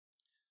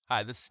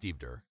Hi, this is Steve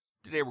Durr.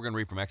 Today we're going to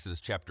read from Exodus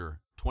chapter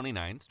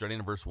 29, starting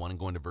in verse 1 and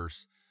going to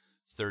verse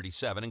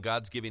 37. And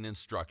God's giving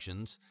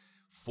instructions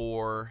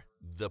for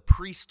the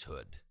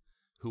priesthood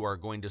who are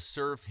going to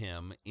serve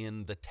him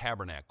in the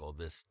tabernacle,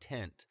 this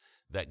tent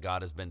that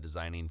God has been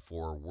designing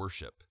for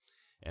worship.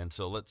 And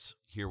so let's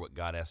hear what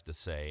God has to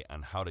say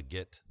on how to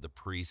get the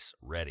priests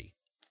ready.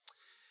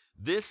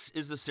 This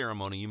is the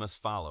ceremony you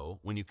must follow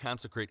when you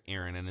consecrate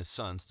Aaron and his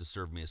sons to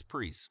serve me as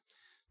priests.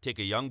 Take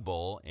a young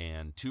bull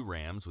and 2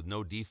 rams with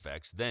no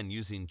defects. Then,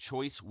 using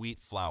choice wheat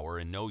flour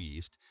and no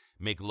yeast,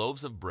 make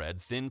loaves of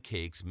bread, thin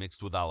cakes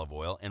mixed with olive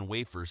oil, and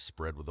wafers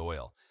spread with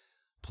oil.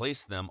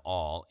 Place them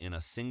all in a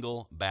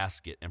single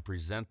basket and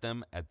present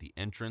them at the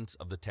entrance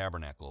of the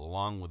tabernacle,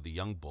 along with the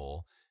young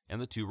bull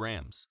and the 2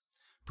 rams.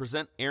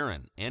 Present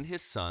Aaron and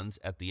his sons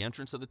at the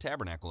entrance of the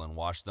tabernacle and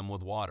wash them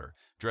with water.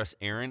 Dress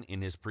Aaron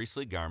in his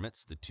priestly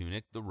garments, the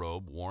tunic, the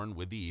robe worn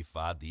with the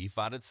ephod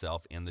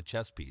itself, and the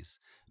chest piece.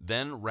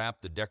 Then wrap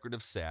the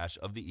decorative sash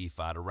of the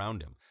ephod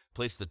around him.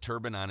 Place the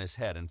turban on his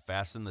head and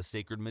fasten the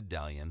sacred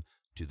medallion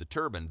to the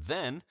turban.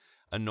 Then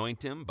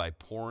anoint him by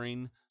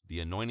pouring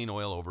the anointing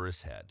oil over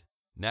his head.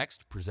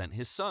 Next, present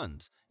his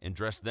sons and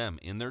dress them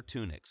in their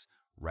tunics.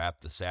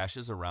 Wrap the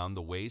sashes around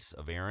the waists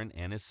of Aaron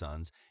and his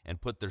sons and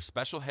put their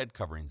special head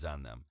coverings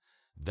on them.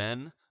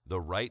 Then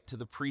the right to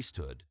the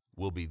priesthood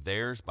will be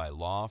theirs by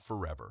law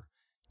forever.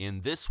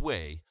 In this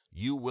way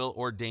you will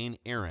ordain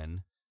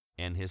Aaron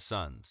and his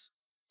sons.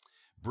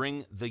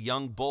 Bring the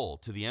young bull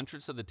to the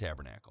entrance of the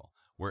tabernacle,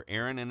 where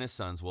Aaron and his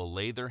sons will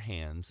lay their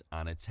hands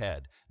on its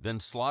head. Then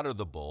slaughter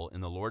the bull in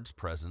the Lord's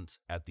presence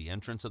at the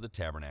entrance of the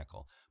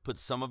tabernacle. Put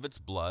some of its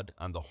blood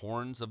on the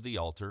horns of the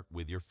altar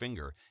with your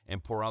finger,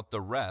 and pour out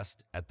the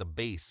rest at the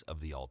base of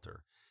the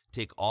altar.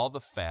 Take all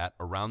the fat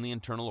around the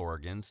internal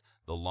organs,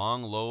 the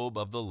long lobe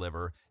of the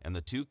liver, and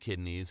the 2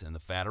 kidneys and the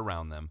fat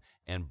around them,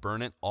 and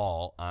burn it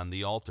all on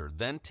the altar.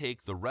 Then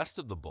take the rest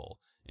of the bull,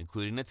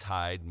 including its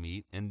hide,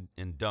 meat, and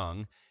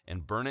dung,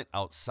 and burn it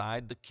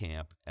outside the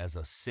camp as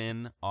a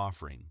sin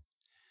offering.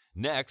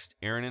 Next,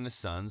 Aaron and his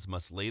sons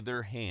must lay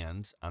their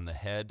hands on the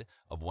head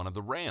of one of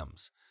the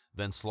rams.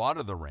 Then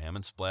slaughter the ram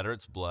and splatter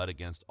its blood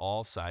against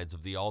all sides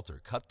of the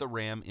altar. Cut the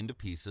ram into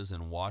pieces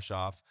and wash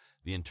off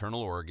the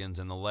internal organs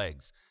and the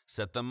legs.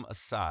 Set them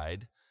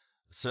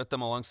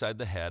alongside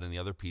the head and the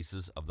other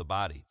pieces of the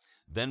body.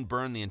 Then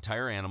burn the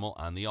entire animal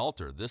on the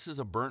altar. This is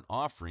a burnt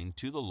offering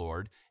to the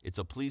Lord. It's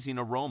a pleasing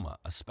aroma,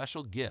 a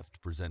special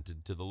gift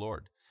presented to the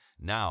Lord.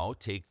 Now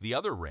take the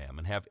other ram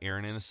and have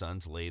Aaron and his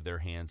sons lay their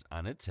hands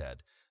on its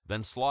head.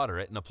 Then slaughter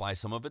it and apply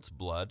some of its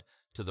blood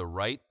to the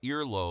right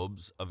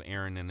earlobes of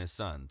Aaron and his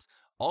sons.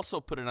 Also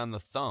put it on the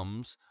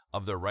thumbs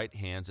of their right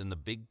hands and the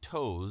big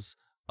toes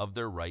of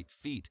their right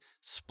feet.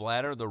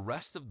 Splatter the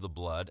rest of the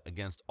blood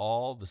against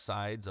all the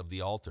sides of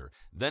the altar.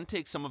 Then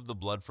take some of the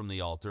blood from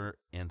the altar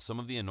and some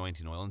of the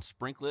anointing oil and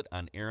sprinkle it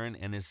on Aaron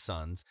and his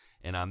sons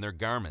and on their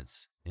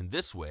garments. In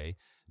this way,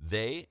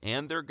 they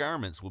and their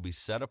garments will be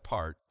set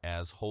apart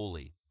as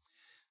holy.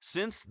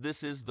 Since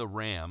this is the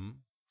ram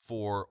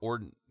for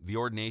the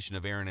ordination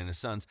of Aaron and his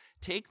sons,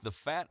 take the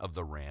fat of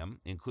the ram,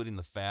 including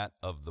the fat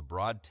of the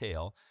broad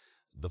tail,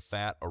 the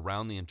fat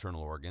around the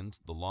internal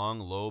organs, the long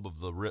lobe of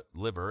the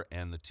liver,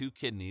 and the 2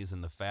 kidneys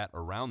and the fat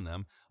around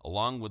them,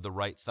 along with the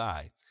right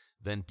thigh.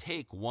 Then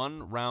take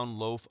 1 round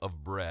loaf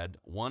of bread,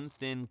 1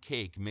 thin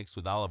cake mixed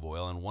with olive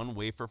oil, and 1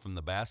 wafer from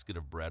the basket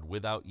of bread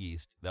without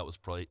yeast that was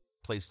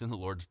placed in the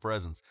Lord's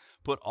presence.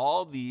 Put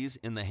all these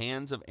in the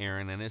hands of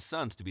Aaron and his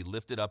sons to be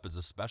lifted up as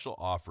a special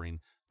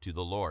offering to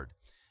the Lord.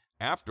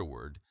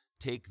 Afterward,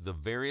 take the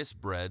various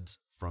breads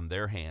from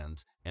their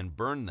hands and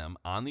burn them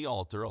on the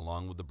altar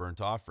along with the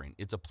burnt offering.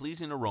 It's a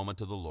pleasing aroma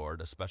to the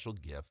Lord, a special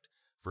gift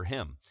for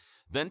him.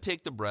 Then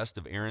take the breast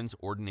of Aaron's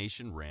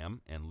ordination ram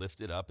and lift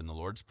it up in the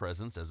Lord's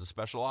presence as a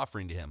special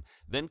offering to him.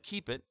 Then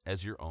keep it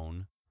as your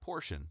own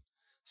portion.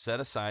 Set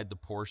aside the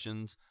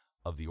portions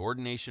of the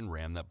ordination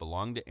ram that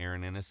belonged to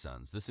Aaron and his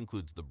sons. This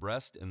includes the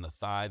breast and the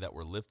thigh that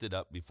were lifted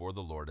up before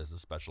the Lord as a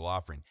special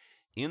offering.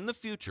 In the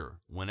future,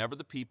 whenever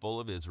the people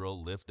of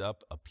Israel lift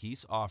up a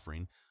peace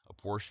offering, a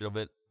portion of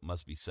it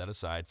must be set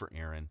aside for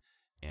Aaron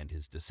and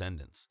his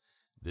descendants.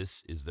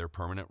 This is their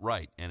permanent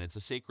right, and it's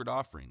a sacred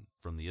offering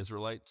from the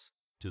Israelites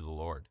to the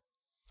Lord.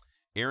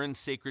 Aaron's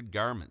sacred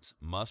garments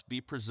must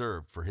be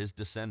preserved for his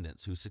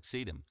descendants who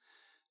succeed him,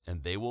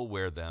 and they will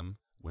wear them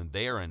when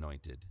they are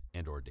anointed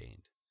and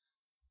ordained.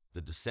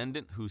 The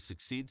descendant who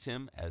succeeds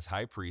him as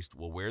high priest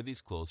will wear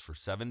these clothes for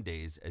 7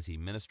 days as he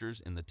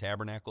ministers in the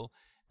tabernacle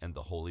and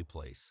the holy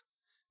place.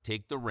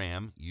 Take the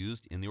ram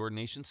used in the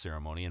ordination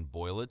ceremony and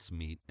boil its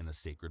meat in a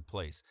sacred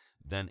place.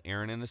 Then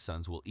Aaron and his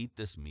sons will eat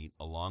this meat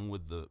along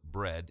with the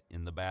bread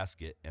in the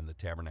basket and the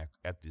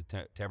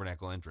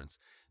tabernacle entrance.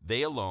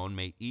 They alone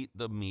may eat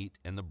the meat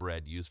and the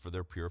bread used for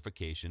their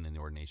purification in the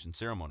ordination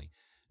ceremony.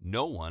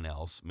 No one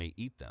else may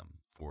eat them,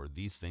 for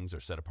these things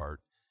are set apart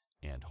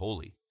and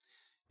holy.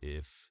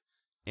 If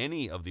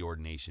any of the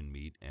ordination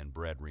meat and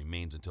bread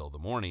remains until the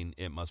morning,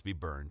 it must be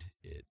burned.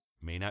 It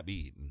may not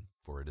be eaten,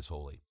 for it is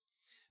holy.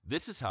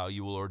 This is how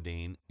you will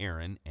ordain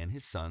Aaron and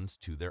his sons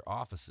to their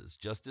offices,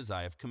 just as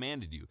I have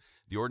commanded you.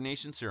 The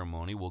ordination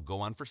ceremony will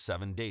go on for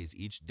 7 days.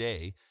 Each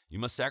day you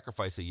must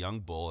sacrifice a young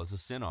bull as a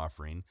sin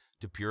offering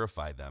to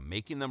purify them,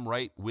 making them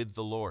right with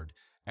the Lord.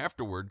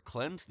 Afterward,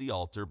 cleanse the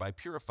altar by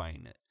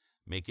purifying it.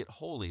 Make it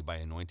holy by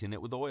anointing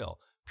it with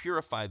oil.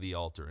 Purify the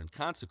altar and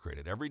consecrate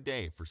it every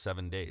day for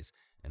 7 days.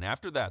 And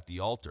after that, the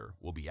altar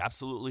will be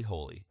absolutely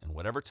holy, and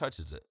whatever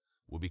touches it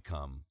will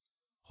become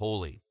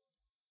holy.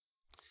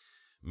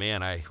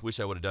 Man, I wish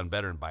I would have done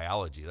better in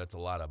biology. That's a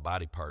lot of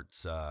body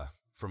parts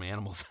from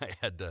animals I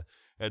had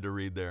to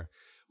read there.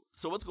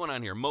 So what's going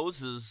on here?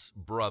 Moses'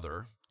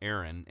 brother,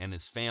 Aaron, and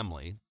his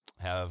family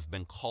have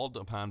been called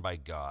upon by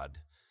God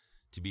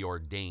to be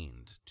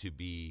ordained, to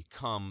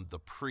become the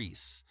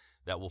priests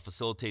that will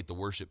facilitate the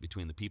worship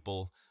between the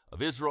people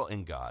of Israel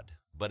and God.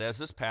 But as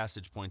this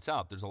passage points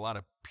out, there's a lot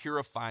of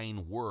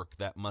purifying work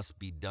that must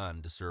be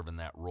done to serve in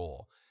that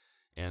role.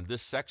 And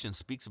this section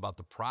speaks about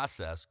the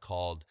process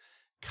called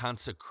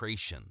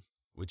consecration,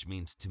 which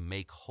means to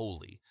make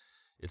holy.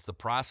 It's the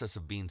process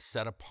of being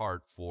set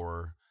apart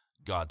for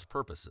God's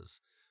purposes.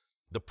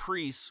 The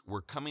priests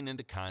were coming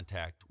into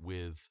contact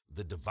with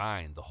the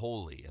divine, the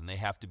holy, and they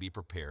have to be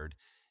prepared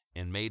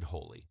and made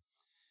holy.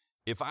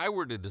 If I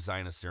were to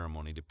design a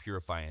ceremony to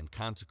purify and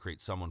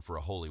consecrate someone for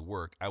a holy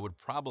work, I would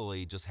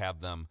probably just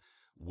have them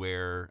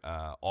wear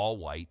all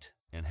white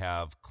and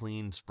have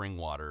clean spring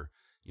water,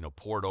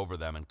 poured over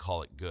them and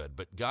call it good.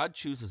 But God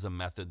chooses a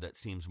method that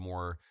seems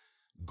more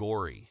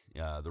gory.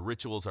 The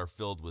rituals are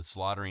filled with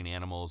slaughtering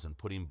animals and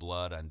putting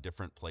blood on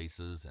different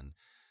places and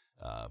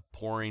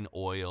pouring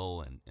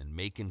oil and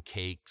making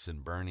cakes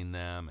and burning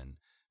them and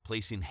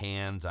placing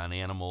hands on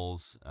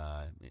animals,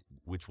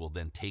 which will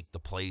then take the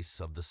place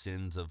of the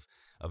sins of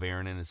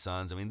Aaron and his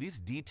sons. I mean, these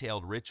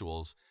detailed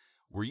rituals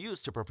were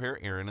used to prepare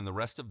Aaron and the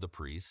rest of the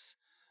priests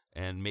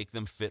and make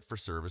them fit for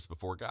service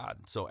before God.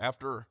 So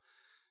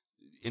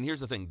and here's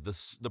the thing,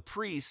 the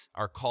priests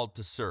are called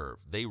to serve.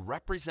 They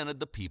represented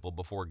the people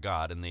before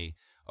God, and they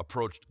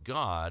approached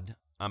God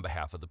on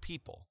behalf of the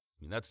people.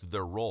 I mean, that's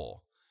their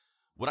role.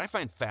 What I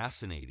find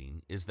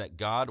fascinating is that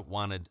God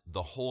wanted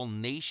the whole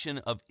nation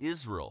of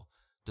Israel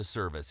to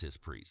serve as his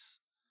priests,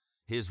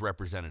 his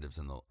representatives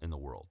in the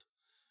world.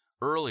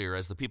 Earlier,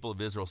 as the people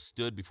of Israel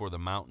stood before the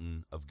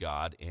mountain of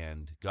God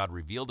and God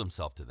revealed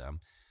himself to them,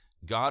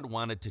 God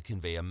wanted to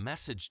convey a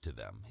message to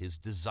them, his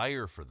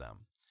desire for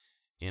them.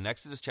 In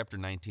Exodus chapter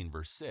 19,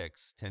 verse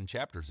 6, 10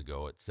 chapters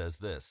ago, it says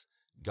this,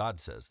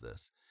 God says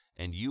this,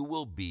 "And you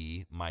will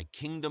be my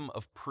kingdom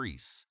of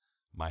priests,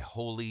 my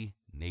holy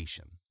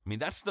nation." I mean,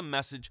 that's the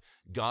message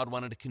God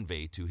wanted to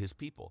convey to his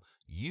people.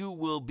 You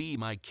will be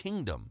my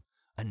kingdom,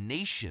 a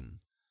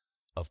nation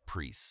of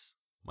priests,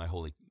 my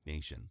holy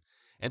nation.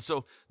 And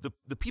so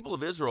the people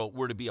of Israel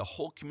were to be a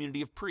whole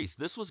community of priests.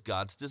 This was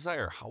God's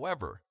desire.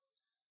 However,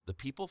 the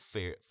people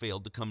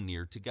failed to come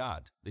near to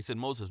God. They said,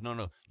 Moses,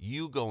 no,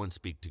 you go and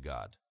speak to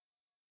God.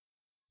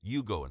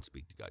 You go and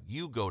speak to God.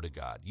 You go to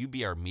God. You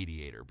be our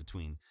mediator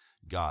between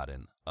God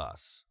and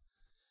us.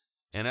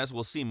 And as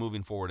we'll see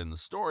moving forward in the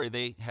story,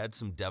 they had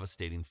some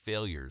devastating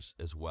failures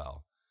as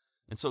well.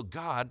 And so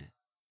God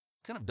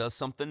kind of does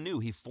something new.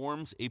 He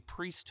forms a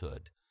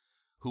priesthood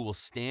who will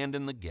stand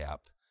in the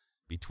gap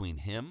between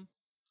him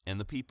and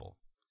the people.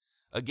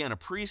 Again, a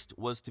priest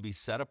was to be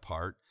set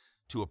apart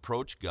to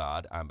approach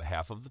God on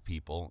behalf of the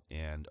people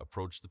and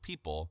approach the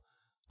people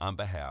on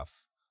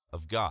behalf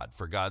of God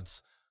for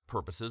God's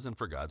purposes and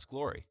for God's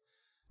glory.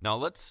 Now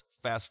let's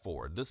fast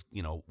forward.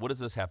 What does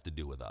this have to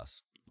do with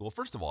us? Well,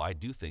 first of all, I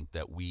do think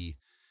that we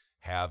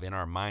have in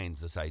our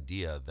minds this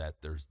idea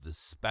that there's this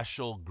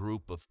special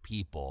group of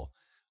people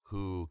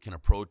who can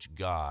approach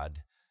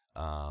God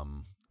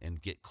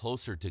and get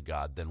closer to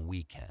God than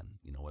we can,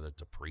 whether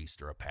it's a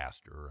priest or a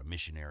pastor or a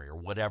missionary or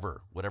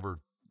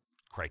whatever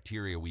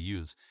criteria we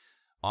use.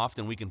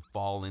 Often we can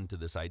fall into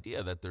this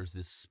idea that there's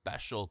this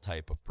special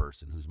type of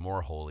person who's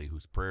more holy,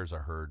 whose prayers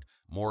are heard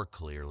more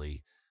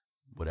clearly,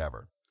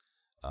 whatever.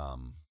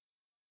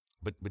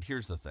 But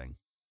here's the thing.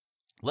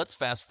 Let's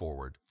fast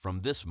forward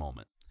from this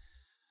moment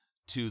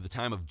to the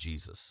time of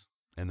Jesus.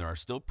 And there are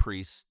still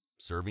priests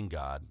serving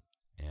God,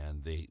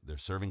 and they're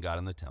serving God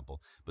in the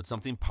temple. But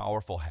something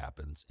powerful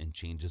happens and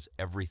changes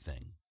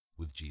everything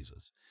with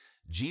Jesus.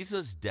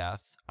 Jesus'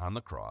 death on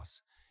the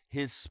cross,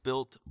 his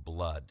spilt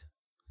blood,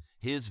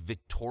 his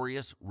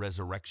victorious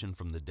resurrection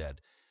from the dead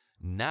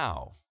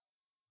now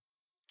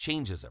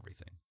changes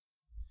everything.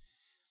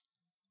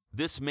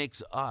 This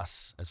makes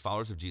us, as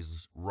followers of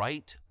Jesus,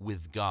 right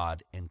with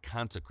God and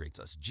consecrates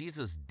us.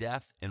 Jesus'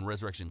 death and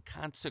resurrection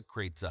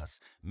consecrates us,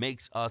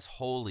 makes us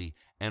holy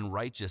and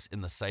righteous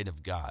in the sight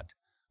of God.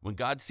 When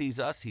God sees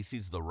us, he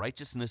sees the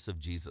righteousness of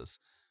Jesus,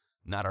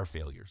 not our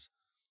failures.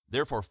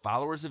 Therefore,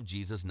 followers of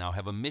Jesus now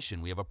have a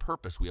mission. We have a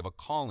purpose. We have a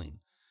calling.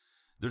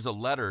 There's a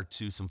letter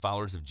to some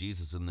followers of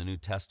Jesus in the New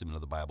Testament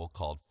of the Bible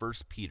called 1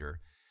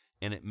 Peter,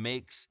 and it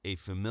makes a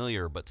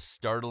familiar but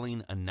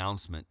startling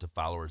announcement to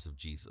followers of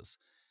Jesus.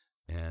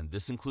 And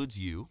this includes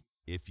you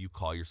if you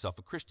call yourself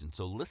a Christian.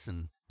 So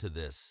listen to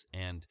this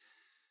and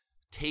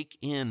take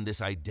in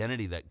this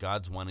identity that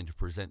God's wanting to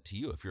present to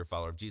you if you're a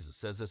follower of Jesus. It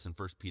says this in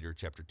 1 Peter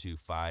chapter 2,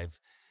 5,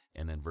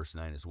 and then verse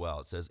 9 as well.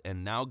 It says,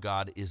 "And now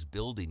God is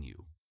building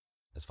you,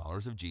 as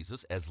followers of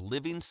Jesus, as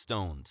living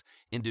stones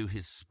into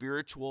his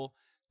spiritual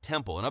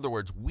temple." In other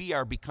words, we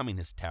are becoming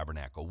his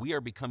tabernacle. We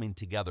are becoming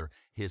together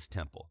his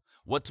temple.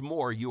 What's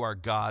more, you are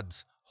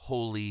God's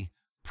holy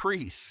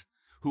priests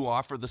who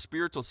offer the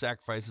spiritual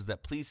sacrifices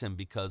that please him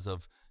because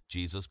of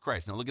Jesus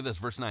Christ. Now look at this,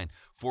 verse 9.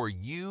 "For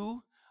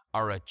you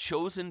are a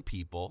chosen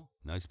people."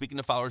 Now he's speaking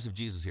to followers of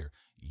Jesus here.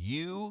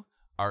 "You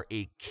are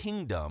a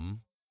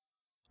kingdom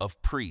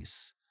of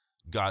priests,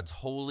 God's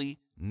holy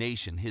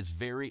nation, his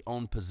very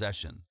own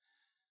possession.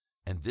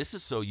 And this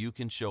is so you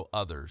can show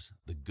others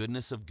the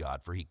goodness of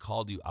God, for he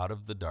called you out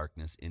of the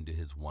darkness into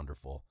his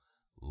wonderful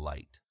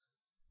light."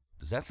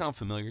 Does that sound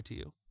familiar to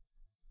you?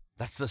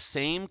 That's the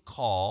same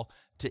call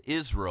to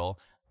Israel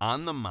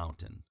on the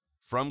mountain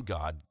from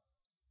God.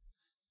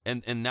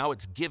 And now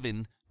it's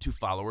given to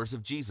followers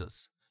of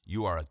Jesus.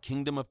 You are a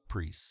kingdom of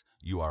priests.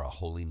 You are a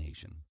holy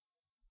nation.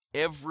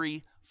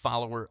 Every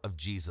follower of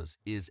Jesus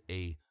is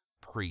a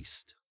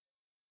priest.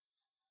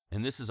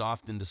 And this is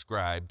often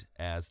described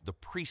as the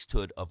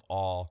priesthood of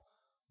all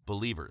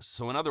believers.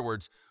 So in other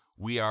words,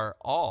 we are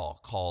all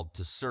called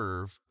to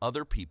serve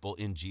other people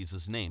in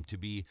Jesus' name, to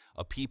be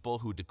a people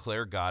who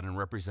declare God and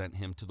represent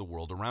him to the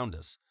world around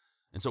us.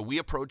 And so we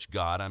approach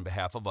God on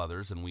behalf of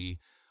others, and we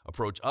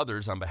approach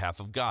others on behalf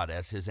of God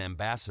as his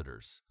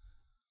ambassadors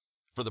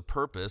for the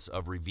purpose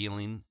of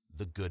revealing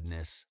the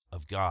goodness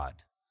of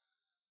God.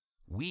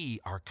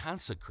 We are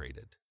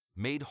consecrated,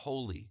 made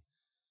holy,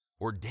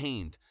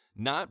 ordained,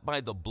 not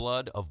by the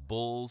blood of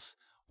bulls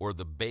or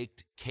the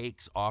baked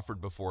cakes offered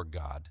before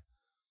God,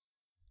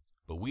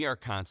 but we are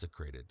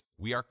consecrated,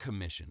 we are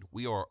commissioned,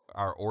 we are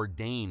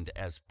ordained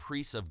as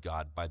priests of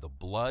God by the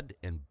blood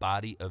and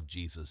body of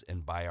Jesus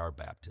and by our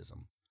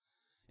baptism.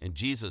 And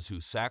Jesus,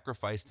 who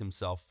sacrificed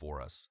himself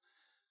for us,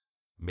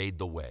 made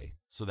the way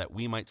so that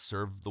we might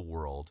serve the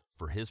world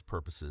for his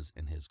purposes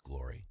and his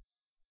glory.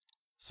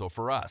 So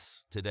for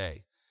us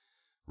today,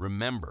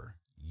 remember,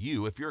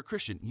 you, if you're a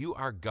Christian, you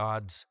are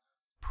God's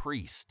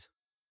priest,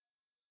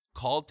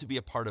 called to be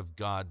a part of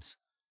God's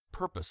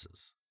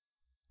purposes.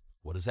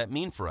 What does that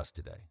mean for us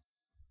today?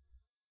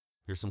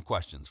 Here's some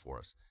questions for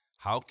us.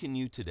 How can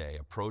you today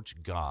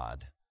approach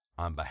God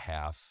on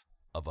behalf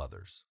of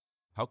others?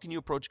 How can you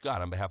approach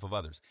God on behalf of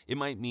others? It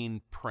might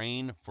mean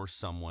praying for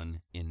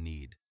someone in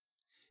need.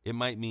 It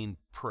might mean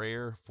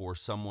prayer for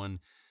someone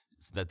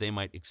that they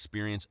might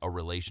experience a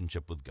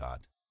relationship with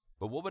God.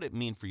 But what would it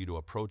mean for you to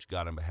approach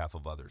God on behalf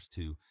of others,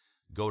 to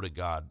go to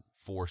God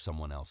for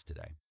someone else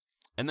today?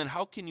 And then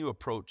how can you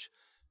approach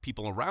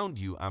people around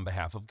you on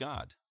behalf of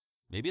God?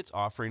 Maybe it's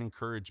offering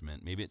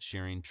encouragement. Maybe it's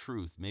sharing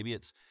truth. Maybe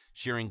it's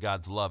sharing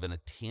God's love in a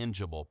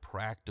tangible,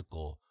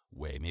 practical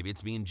way. Maybe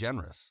it's being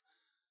generous.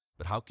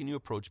 But how can you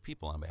approach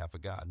people on behalf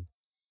of God?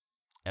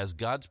 As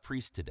God's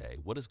priest today,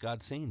 what is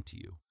God saying to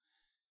you?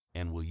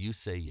 And will you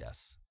say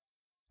yes?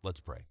 Let's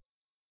pray.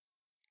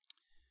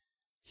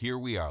 Here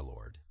we are,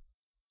 Lord.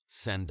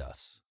 Send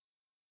us.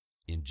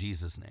 In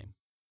Jesus' name,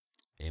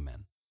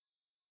 amen.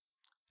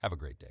 Have a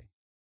great day.